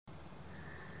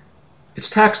It's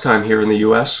tax time here in the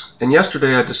US, and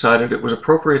yesterday I decided it was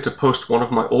appropriate to post one of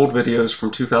my old videos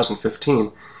from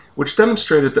 2015, which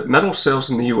demonstrated that metal sales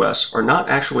in the US are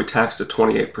not actually taxed at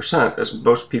 28%, as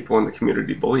most people in the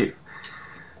community believe.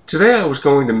 Today I was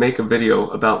going to make a video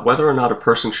about whether or not a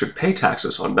person should pay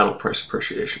taxes on metal price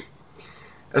appreciation.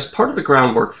 As part of the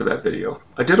groundwork for that video,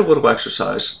 I did a little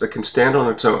exercise that can stand on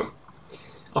its own.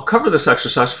 I'll cover this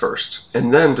exercise first,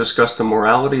 and then discuss the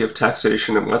morality of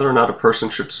taxation and whether or not a person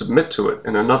should submit to it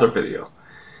in another video.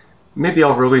 Maybe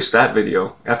I'll release that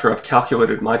video after I've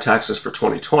calculated my taxes for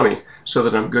 2020 so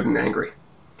that I'm good and angry.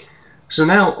 So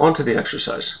now, on to the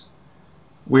exercise.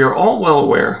 We are all well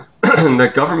aware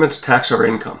that governments tax our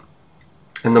income,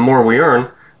 and the more we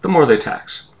earn, the more they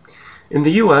tax. In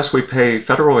the US, we pay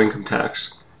federal income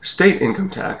tax, state income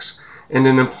tax, and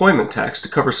an employment tax to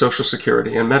cover Social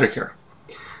Security and Medicare.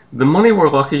 The money we're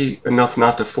lucky enough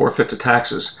not to forfeit to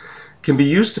taxes can be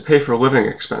used to pay for living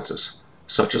expenses,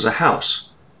 such as a house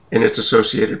and its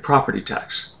associated property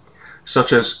tax,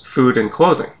 such as food and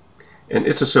clothing and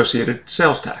its associated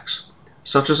sales tax,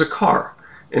 such as a car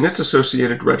and its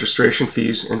associated registration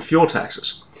fees and fuel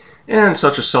taxes, and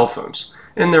such as cell phones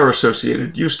and their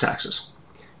associated use taxes.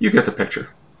 You get the picture.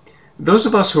 Those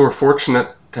of us who are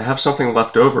fortunate to have something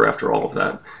left over after all of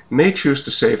that may choose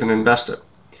to save and invest it.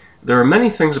 There are many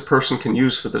things a person can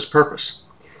use for this purpose.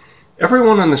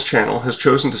 Everyone on this channel has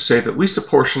chosen to save at least a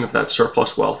portion of that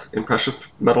surplus wealth in precious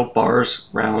metal bars,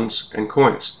 rounds, and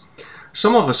coins.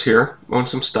 Some of us here own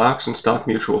some stocks and stock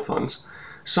mutual funds.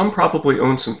 Some probably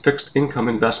own some fixed income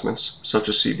investments, such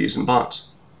as CDs and bonds.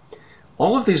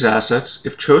 All of these assets,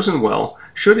 if chosen well,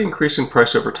 should increase in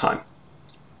price over time.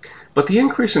 But the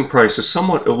increase in price is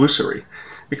somewhat illusory,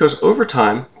 because over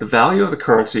time, the value of the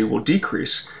currency will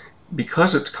decrease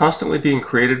because it's constantly being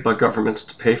created by governments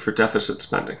to pay for deficit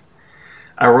spending.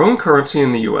 Our own currency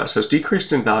in the US has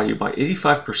decreased in value by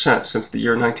 85% since the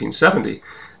year 1970,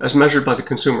 as measured by the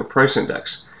Consumer Price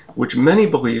Index, which many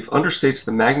believe understates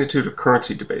the magnitude of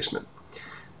currency debasement.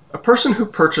 A person who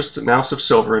purchased an ounce of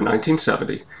silver in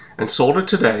 1970 and sold it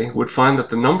today would find that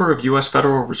the number of US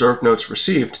Federal Reserve notes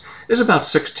received is about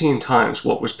 16 times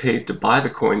what was paid to buy the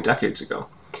coin decades ago.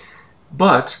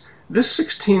 But this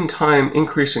 16-time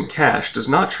increase in cash does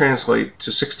not translate to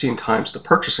 16 times the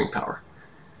purchasing power.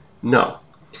 No.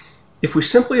 If we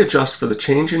simply adjust for the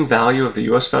change in value of the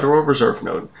US Federal Reserve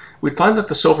note, we'd find that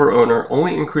the silver owner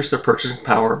only increased their purchasing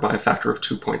power by a factor of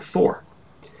 2.4.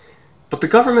 But the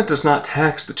government does not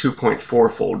tax the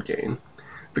 2.4-fold gain.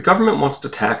 The government wants to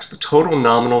tax the total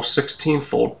nominal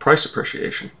 16-fold price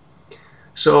appreciation.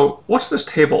 So what's this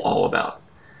table all about?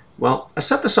 Well, I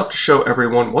set this up to show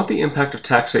everyone what the impact of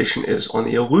taxation is on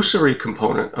the illusory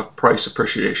component of price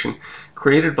appreciation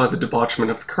created by the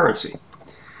debauchment of the currency.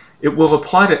 It will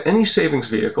apply to any savings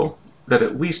vehicle that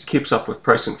at least keeps up with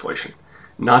price inflation,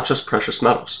 not just precious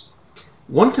metals.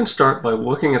 One can start by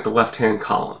looking at the left-hand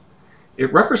column.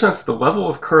 It represents the level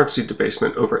of currency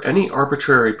debasement over any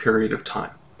arbitrary period of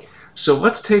time. So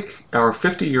let's take our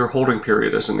 50-year holding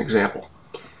period as an example.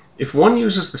 If one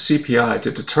uses the CPI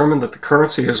to determine that the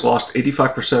currency has lost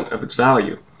 85% of its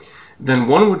value, then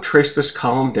one would trace this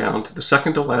column down to the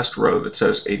second to last row that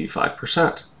says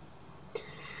 85%.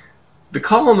 The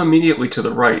column immediately to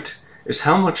the right is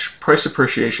how much price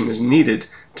appreciation is needed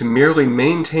to merely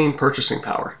maintain purchasing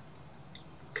power.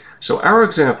 So our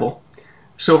example,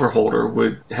 silver holder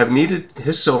would have needed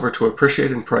his silver to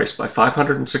appreciate in price by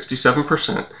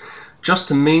 567% just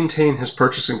to maintain his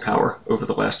purchasing power over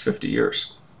the last 50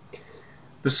 years.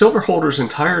 The silver holder's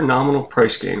entire nominal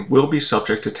price gain will be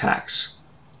subject to tax.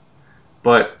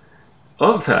 But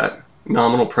of that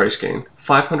nominal price gain,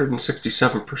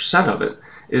 567% of it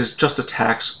is just a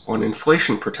tax on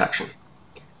inflation protection.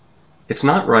 It's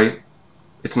not right,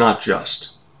 it's not just.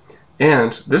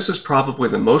 And this is probably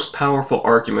the most powerful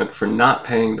argument for not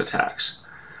paying the tax.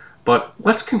 But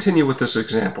let's continue with this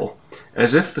example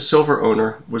as if the silver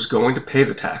owner was going to pay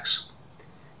the tax.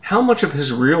 How much of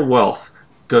his real wealth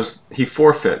does he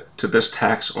forfeit to this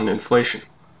tax on inflation?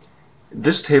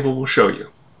 This table will show you.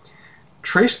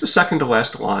 Trace the second to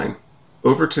last line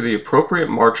over to the appropriate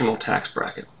marginal tax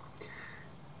bracket.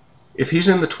 If he's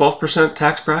in the 12%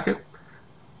 tax bracket,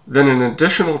 then an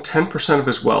additional 10% of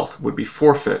his wealth would be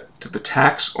forfeit to the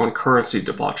tax on currency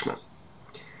debauchment.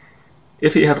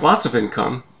 If he had lots of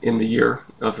income in the year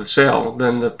of the sale,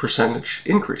 then the percentage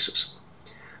increases.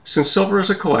 Since silver is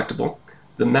a collectible,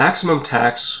 the maximum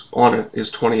tax on it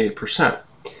is 28%.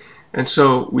 And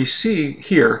so we see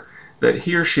here that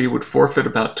he or she would forfeit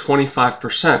about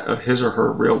 25% of his or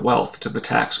her real wealth to the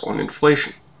tax on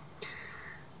inflation.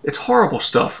 It's horrible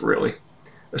stuff, really.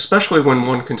 especially when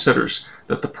one considers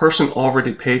that the person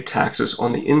already paid taxes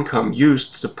on the income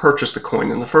used to purchase the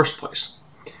coin in the first place.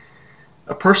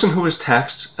 A person who is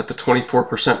taxed at the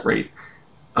 24% rate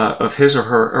of his or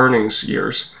her earnings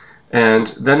years and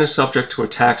then is subject to a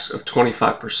tax of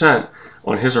 25%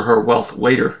 on his or her wealth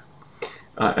later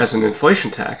as an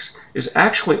inflation tax is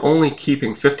actually only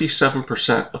keeping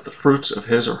 57% of the fruits of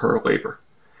his or her labor.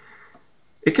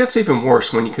 It gets even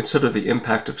worse when you consider the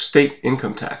impact of state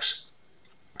income tax.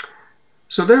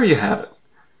 So there you have it.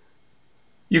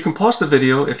 You can pause the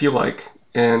video if you like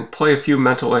and play a few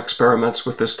mental experiments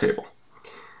with this table.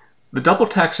 The double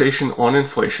taxation on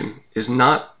inflation is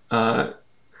not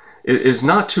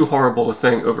too horrible a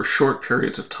thing over short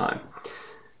periods of time.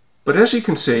 But as you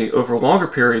can see, over longer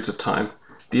periods of time,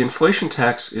 the inflation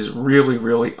tax is really,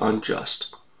 really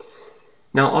unjust.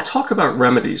 Now, I'll talk about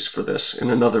remedies for this in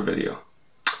another video.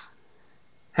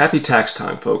 Happy tax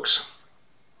time, folks.